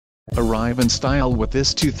Arrive in style with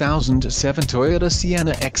this 2007 Toyota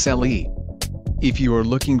Sienna XLE. If you are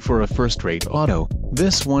looking for a first-rate auto,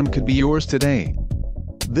 this one could be yours today.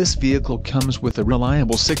 This vehicle comes with a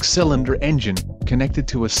reliable 6-cylinder engine, connected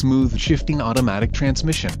to a smooth shifting automatic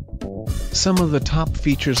transmission. Some of the top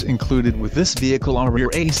features included with this vehicle are rear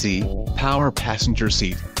AC, power passenger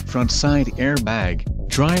seat, front side airbag,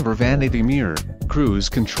 driver vanity mirror, cruise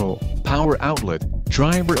control, power outlet,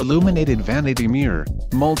 driver illuminated vanity mirror,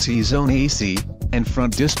 multi-zone AC, and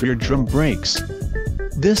front disc rear drum brakes.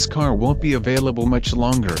 This car won't be available much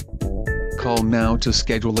longer. Call now to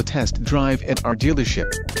schedule a test drive at our dealership.